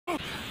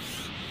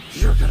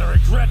You're gonna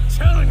regret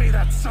telling me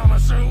that,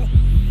 Samasu!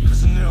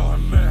 Cause now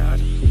I'm mad.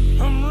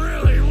 I'm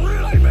really,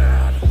 really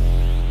mad!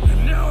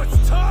 And now it's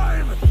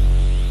time to pay!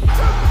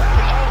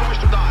 All who wish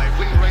to die,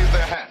 please raise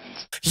their hands.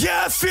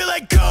 Yeah, I feel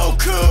like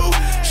Goku.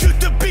 Shoot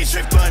the beat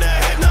straight for the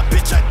head. Now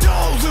bitch, I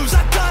don't lose.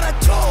 I thought I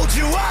told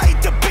you I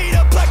eat the beat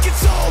up like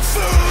it's old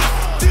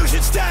food.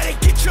 Fusion static,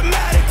 get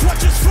dramatic.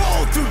 Watch us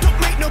roll through. Don't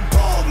make no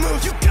bold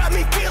moves. You got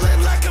me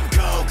feeling like I'm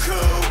Goku.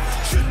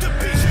 Shoot the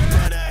beat straight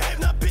for the head.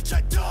 Now bitch,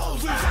 I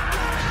don't lose.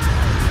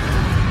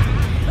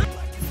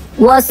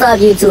 What's up,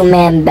 YouTube,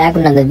 man? Back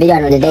with another video.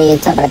 I know today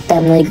is talk about a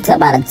thumbnail, you can talk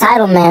about a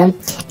title, man.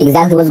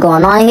 Exactly what's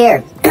going on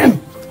here.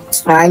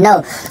 Alright,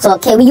 no. So,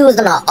 okay, we used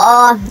an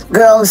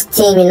all-girls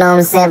team, you know what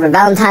I'm saying, for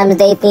Valentine's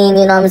Day theme,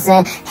 you know what I'm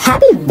saying.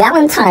 Happy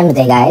Valentine's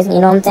Day, guys, you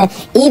know what I'm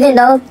saying. Even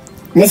though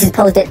this is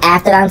posted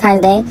after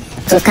Valentine's Day,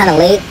 so it's kind of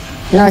late,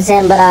 you know what I'm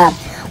saying. But,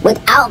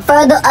 without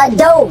further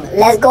ado,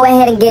 let's go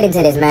ahead and get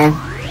into this, man.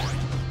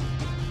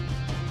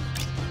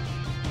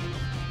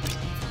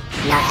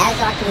 Now, as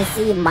y'all can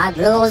see, my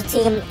girls'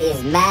 team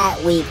is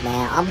mad weak,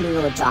 man. I'm gonna be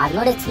real with y'all. I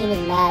know this team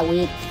is mad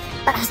weak,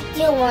 but I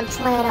still want to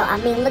try it out. I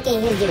mean, look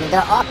at his unit.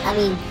 They're all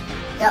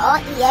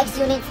EX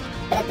units,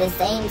 but at the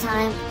same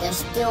time, they're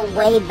still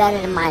way better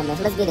than mine.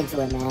 Let's get into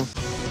it, man.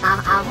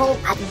 I hope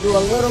I can do a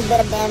little bit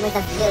of damage.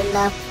 That's good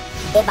enough.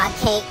 If I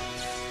can't,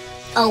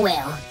 oh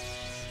well.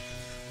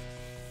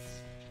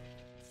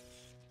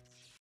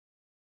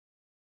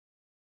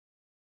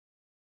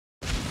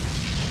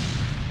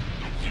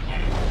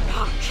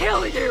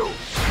 Kill you!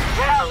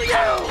 Kill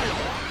you!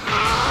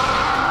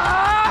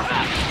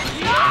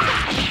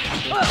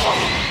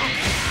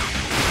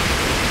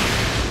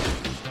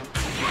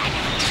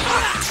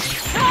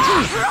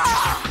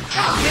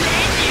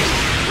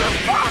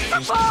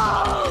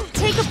 Impossible!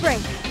 Take a break.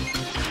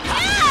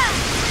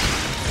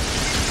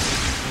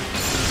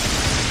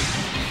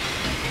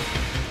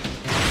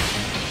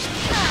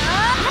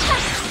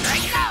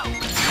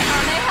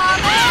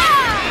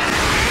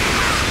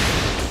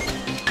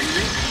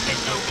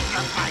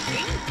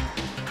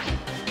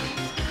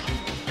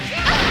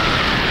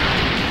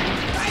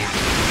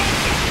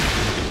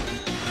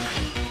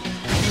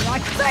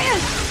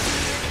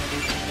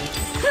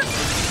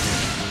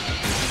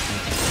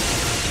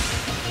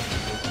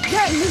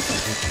 Get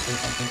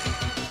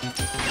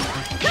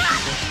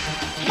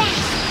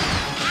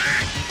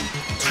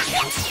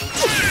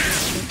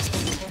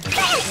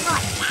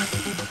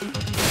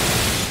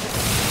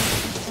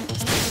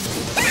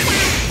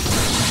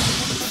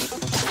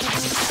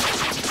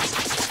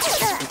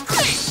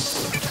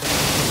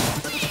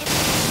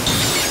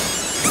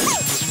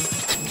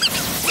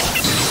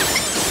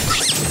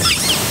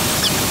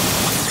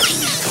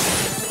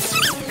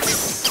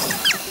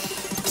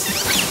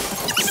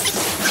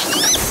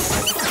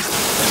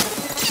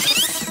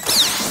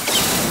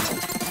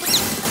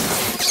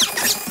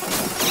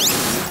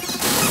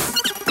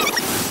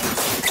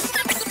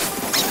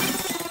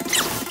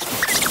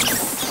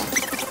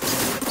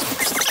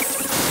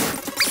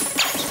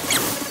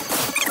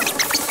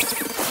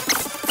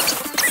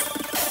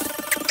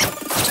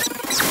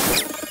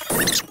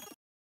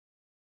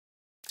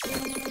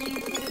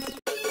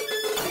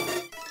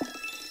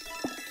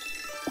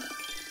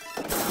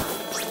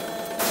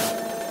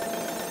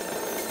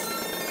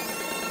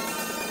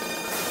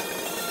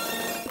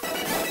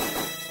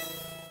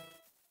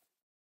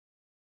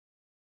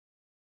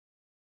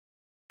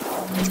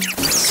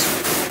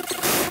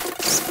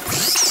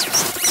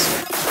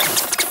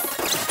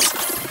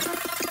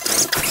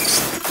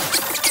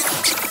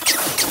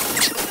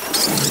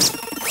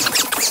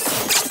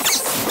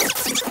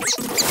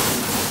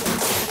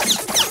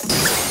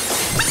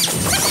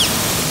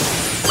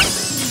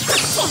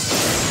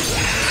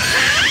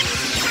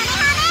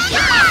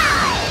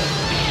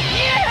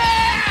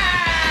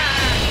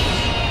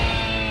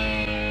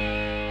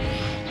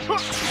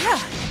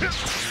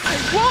I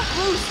won't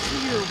lose to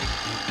you!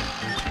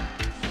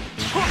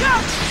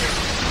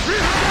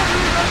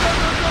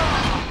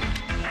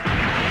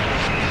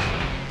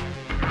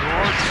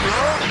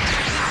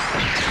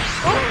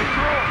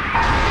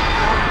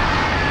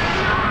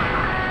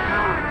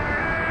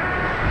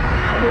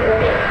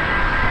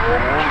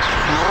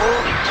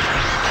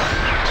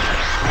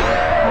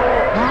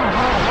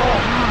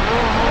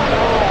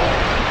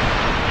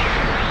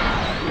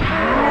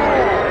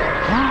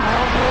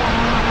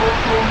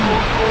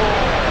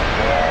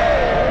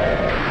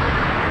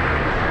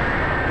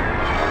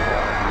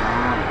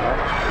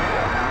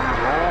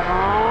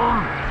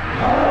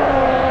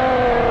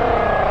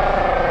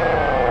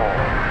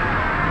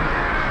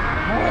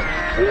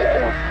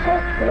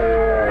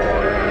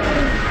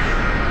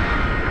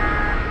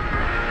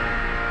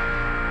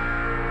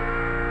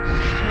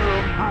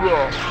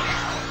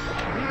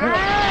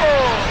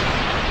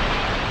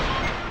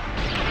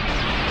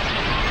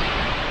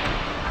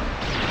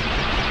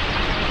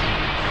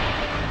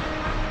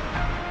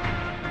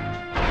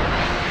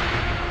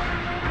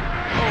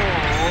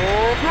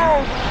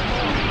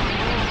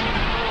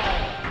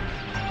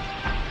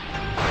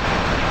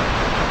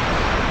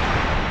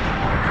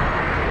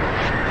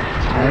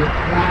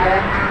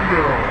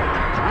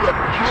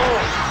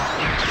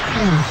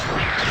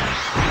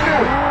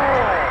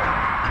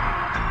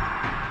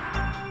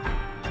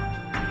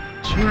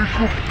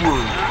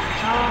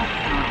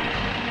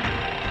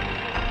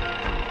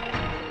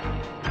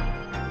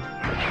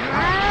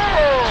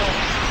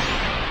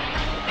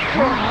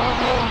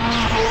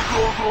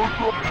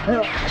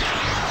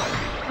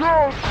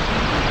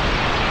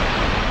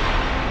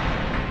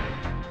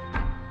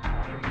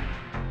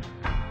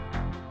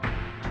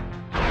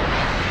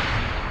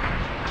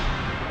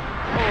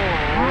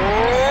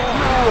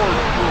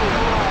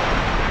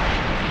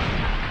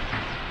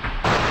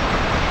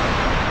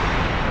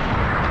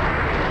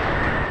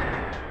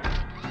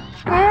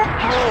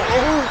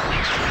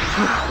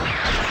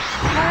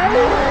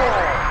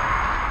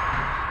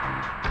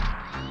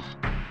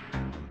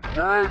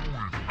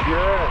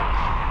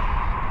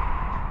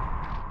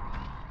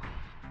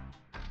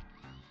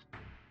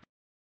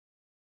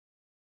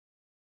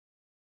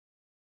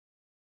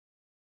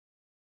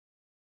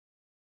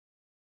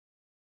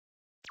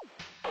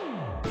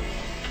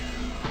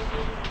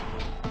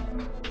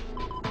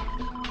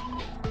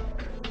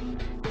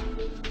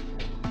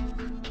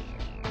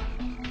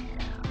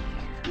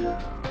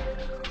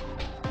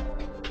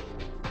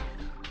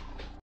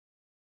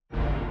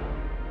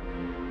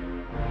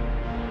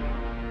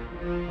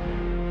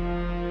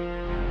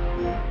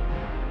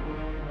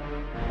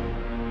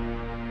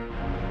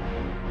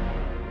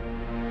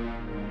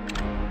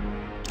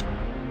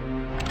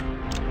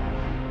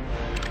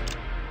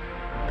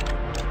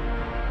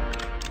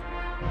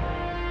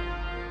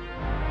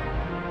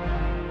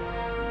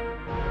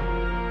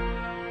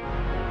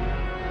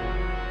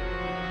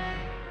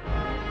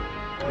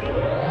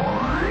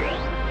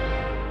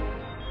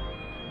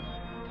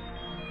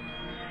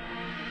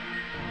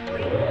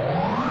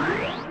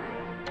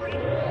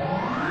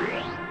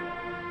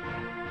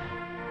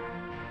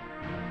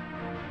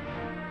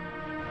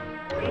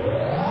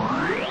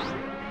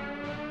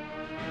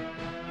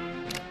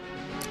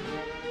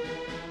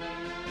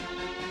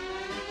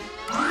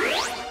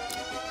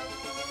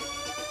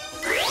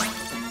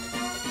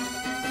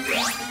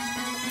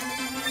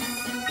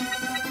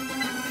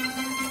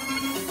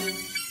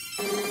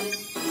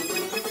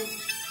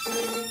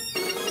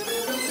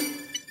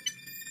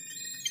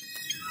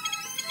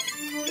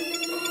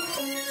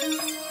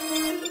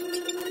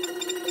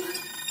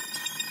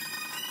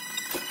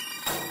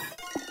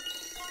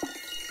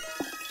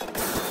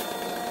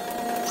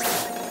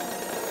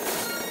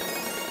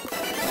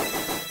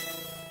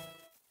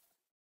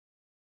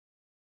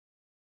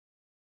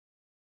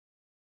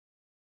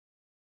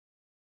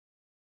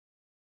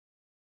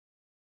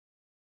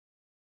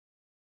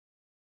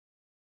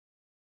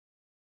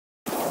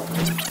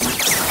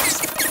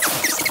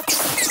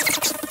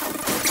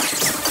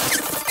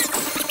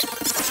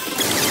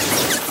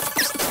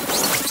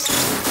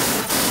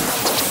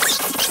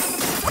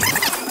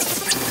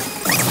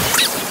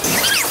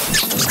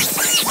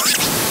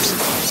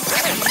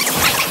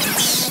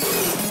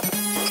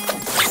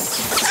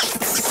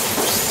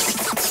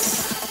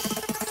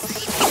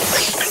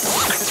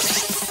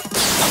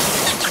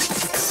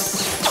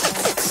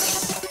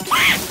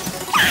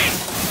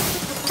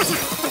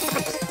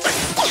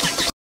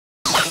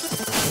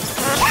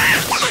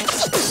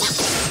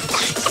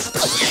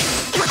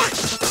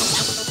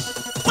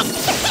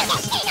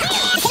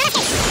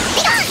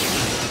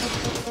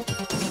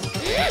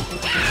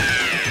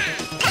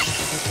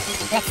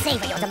 Let's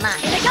savor your demise.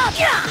 Here we go!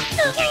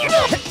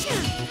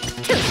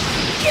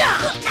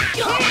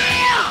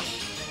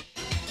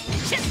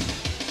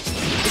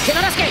 You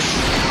cannot escape!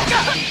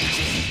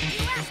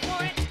 You asked for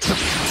it!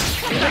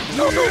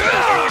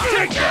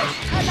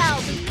 Allow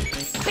me!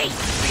 Beat!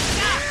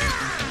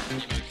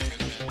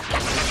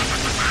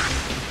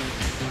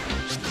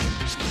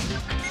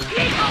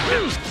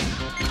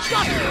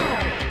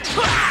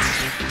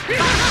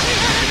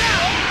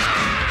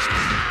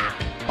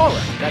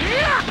 Alright,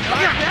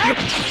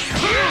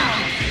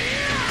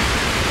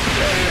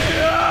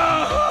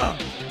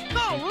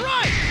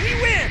 Alright, we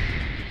win!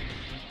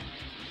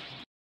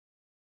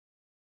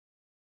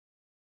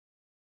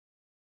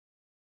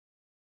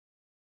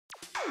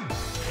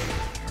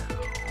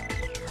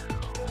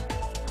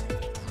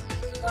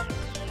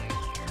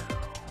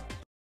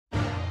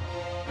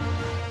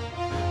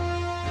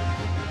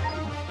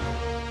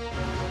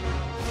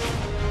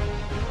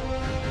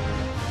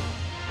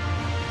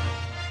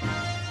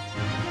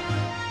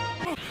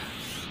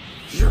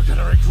 You're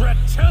gonna regret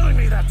telling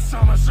me that,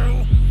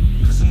 Zamasu!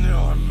 Cause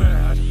now I'm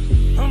mad.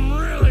 I'm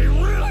really,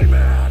 really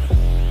mad!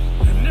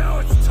 And now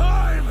it's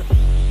time to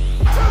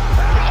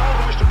All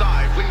who wish to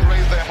die, please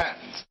raise their hands.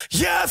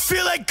 Yeah, I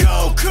feel like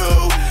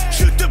Goku.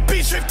 Shoot the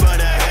beat straight for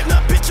the head.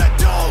 Nah, bitch, I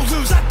don't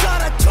lose. I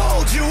thought I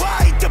told you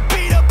I eat the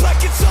beat up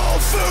like it's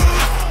old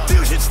food.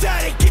 Fusion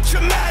static, get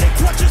your